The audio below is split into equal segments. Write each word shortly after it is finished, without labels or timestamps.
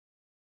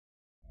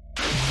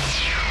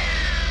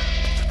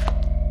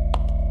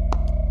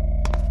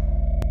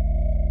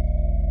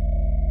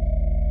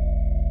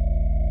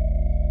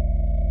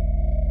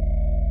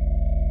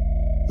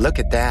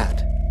at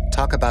that.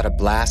 Talk about a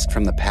blast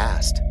from the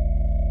past.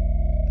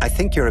 I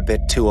think you're a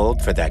bit too old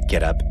for that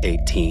get-up,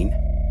 18.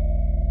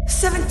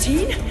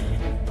 17?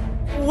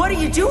 What are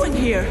you doing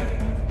here?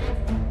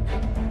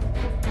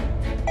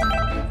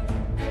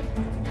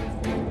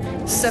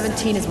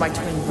 17 is my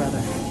twin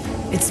brother.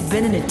 It's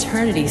been an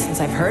eternity since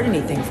I've heard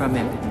anything from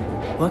him.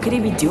 What could he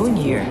be doing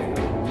here?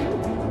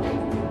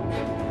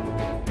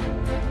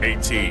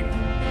 18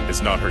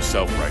 is not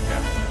herself right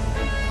now.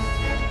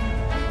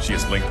 She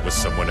is linked with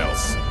someone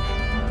else.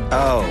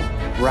 Oh,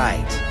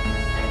 right.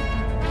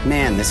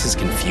 Man, this is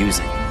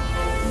confusing.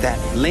 That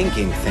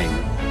linking thing,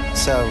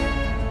 so...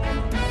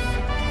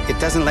 it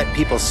doesn't let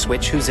people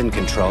switch who's in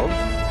control?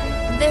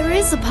 There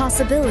is a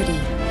possibility.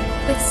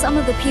 With some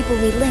of the people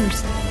we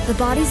linked, the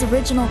body's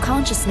original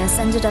consciousness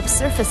ended up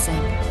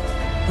surfacing.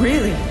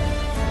 Really?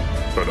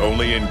 But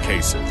only in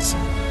cases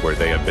where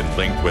they have been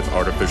linked with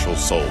artificial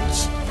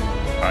souls.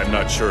 I'm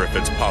not sure if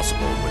it's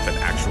possible with an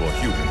actual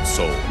human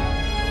soul.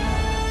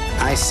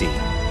 I see.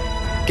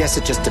 Guess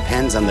it just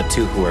depends on the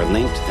two who are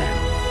linked then.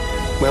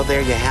 Well,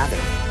 there you have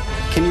it.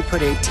 Can you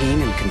put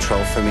 18 in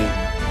control for me?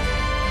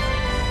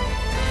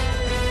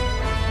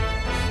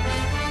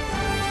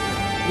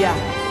 Yeah,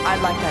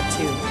 I'd like that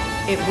too.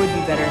 It would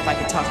be better if I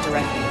could talk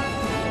directly.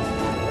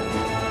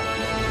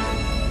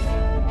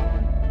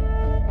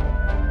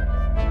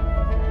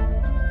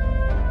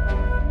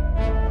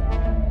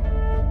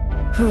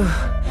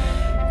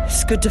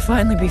 It's good to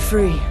finally be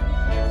free.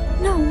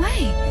 No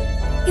way!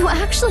 You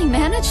actually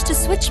managed to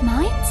switch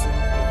minds?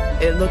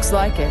 It looks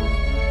like it.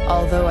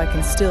 Although I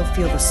can still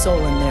feel the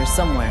soul in there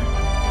somewhere.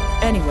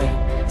 Anyway,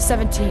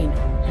 17,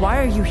 why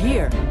are you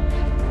here?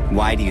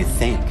 Why do you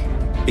think?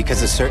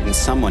 Because a certain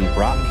someone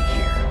brought me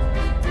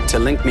here. To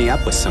link me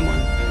up with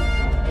someone.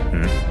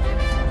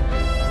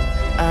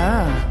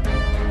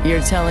 Ah,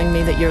 you're telling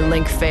me that your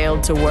link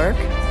failed to work?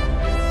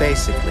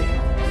 Basically.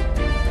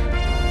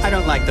 I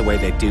don't like the way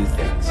they do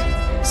things,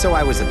 so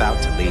I was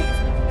about to leave.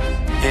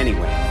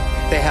 Anyway,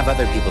 they have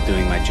other people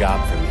doing my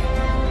job for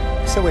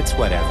me, so it's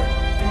whatever.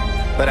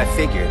 But I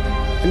figured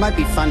it might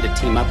be fun to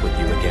team up with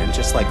you again,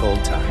 just like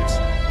old times.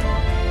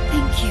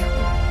 Thank you.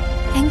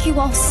 Thank you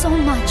all so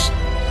much.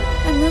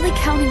 I'm really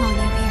counting on you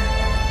here.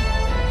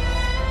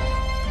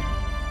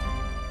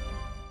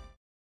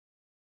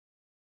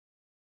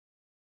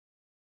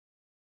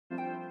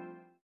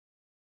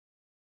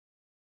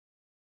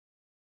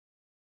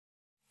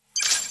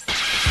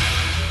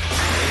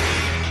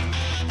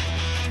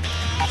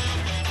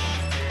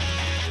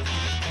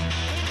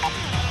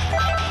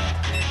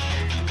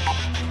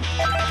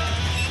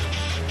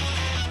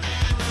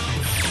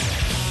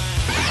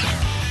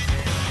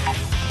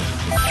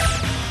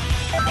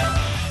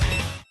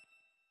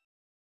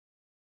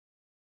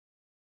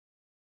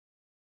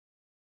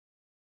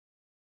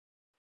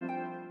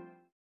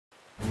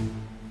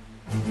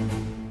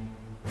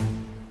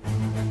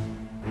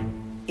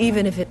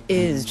 Even if it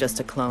is just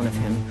a clone of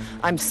him,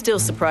 I'm still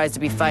surprised to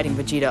be fighting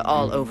Vegeta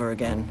all over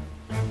again.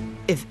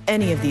 If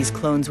any of these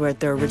clones were at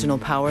their original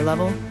power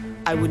level,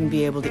 I wouldn't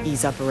be able to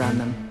ease up around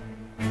them.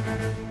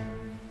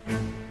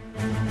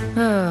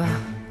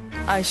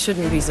 I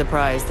shouldn't be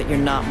surprised that you're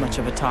not much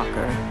of a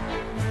talker.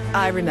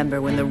 I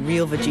remember when the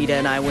real Vegeta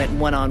and I went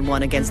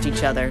one-on-one against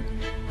each other.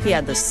 He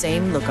had the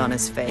same look on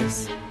his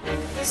face.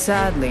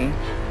 Sadly,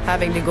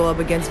 having to go up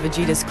against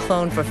Vegeta's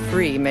clone for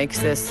free makes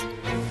this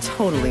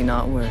totally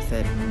not worth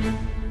it.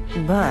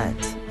 But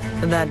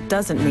that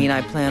doesn't mean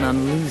I plan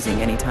on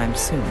losing anytime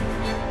soon.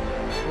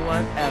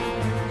 Whatever.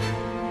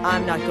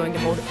 I'm not going to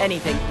hold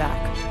anything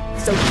back.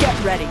 So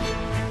get ready!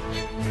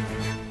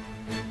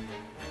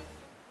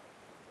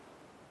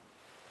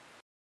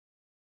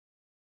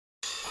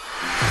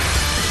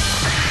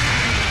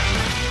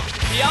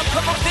 The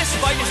outcome of this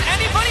fight is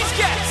anybody's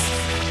guess!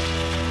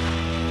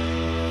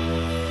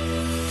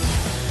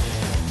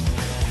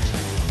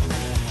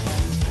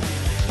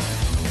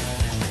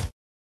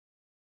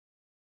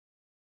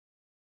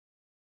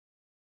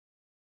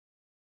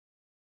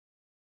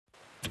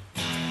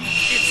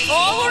 It's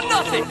all or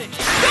nothing! Go!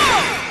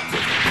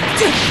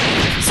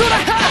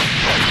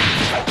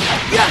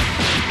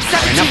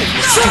 Enough of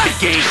this stupid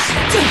game!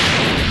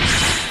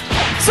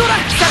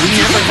 We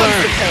never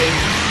learn!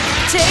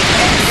 Take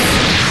it!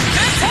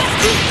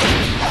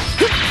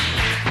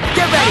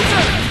 Get ready!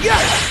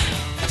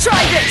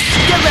 Try this!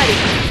 Get ready!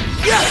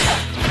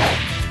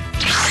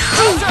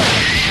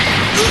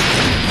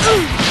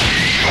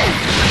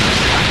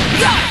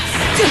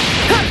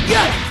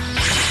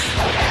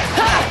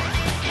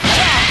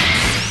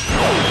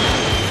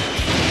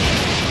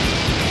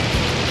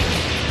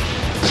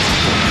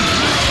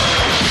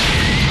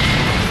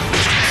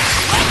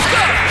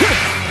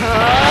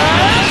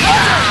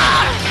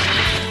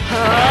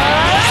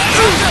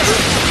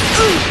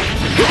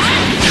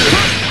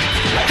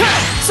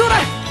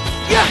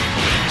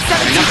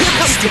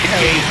 Stupid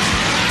game!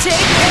 Take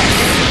it!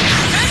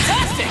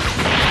 Fantastic!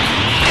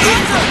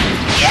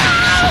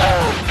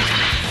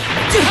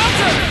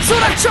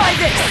 Sora, try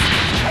this!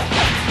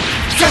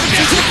 Don't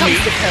mess with me!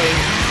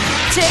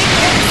 Take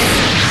it!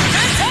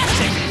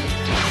 Fantastic!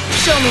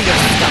 Show me your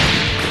stuff.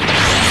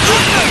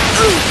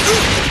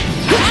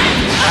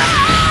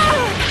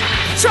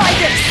 Try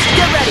this!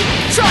 Get ready!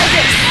 Try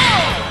this!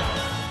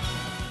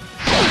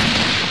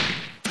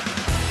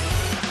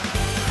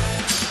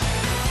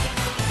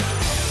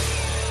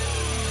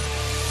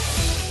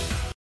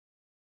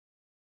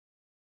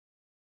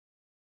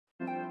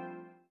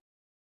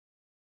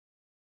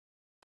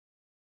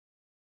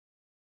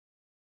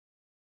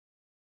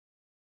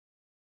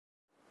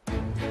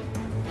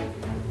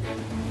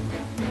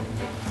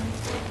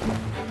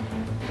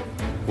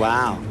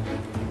 Wow.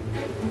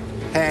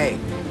 Hey,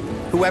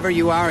 whoever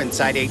you are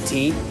inside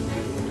 18,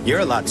 you're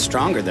a lot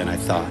stronger than I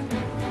thought.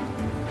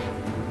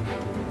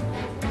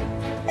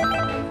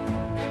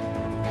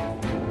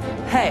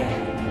 Hey,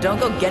 don't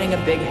go getting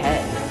a big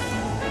head.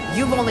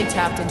 You've only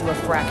tapped into a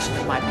fraction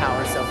of my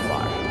power so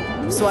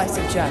far. So I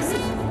suggest,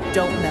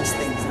 don't mess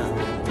things up.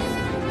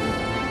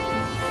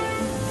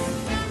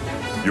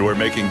 You are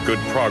making good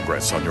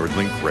progress on your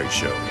link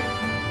ratio.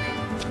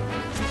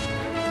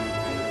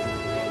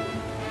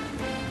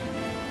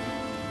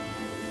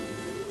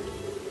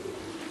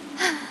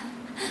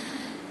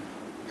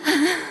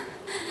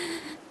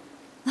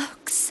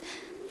 Looks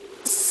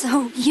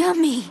so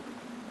yummy.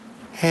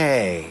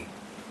 Hey,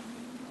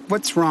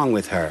 what's wrong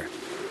with her?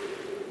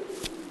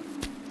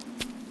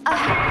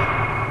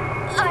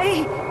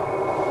 I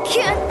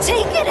can't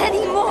take it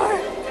anymore.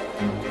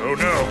 Oh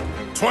no!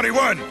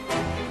 21!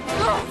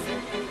 Ugh,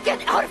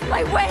 get out of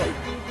my way.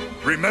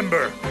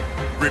 Remember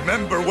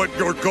what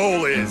your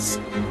goal is.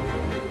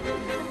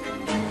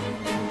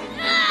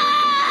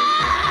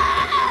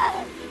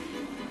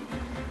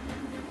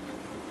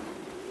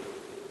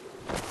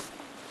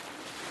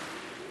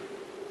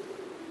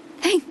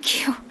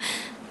 Thank you,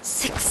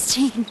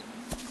 16.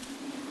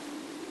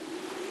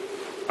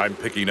 I'm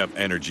picking up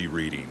energy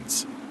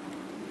readings.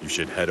 You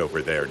should head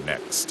over there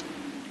next.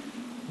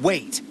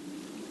 Wait.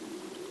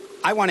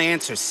 I want to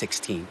answer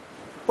 16.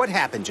 What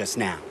happened just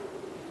now?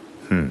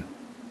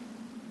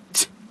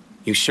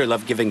 You sure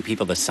love giving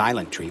people the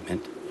silent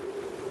treatment.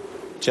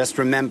 Just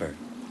remember,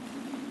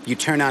 you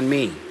turn on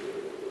me,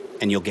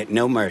 and you'll get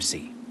no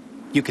mercy.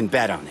 You can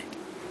bet on it.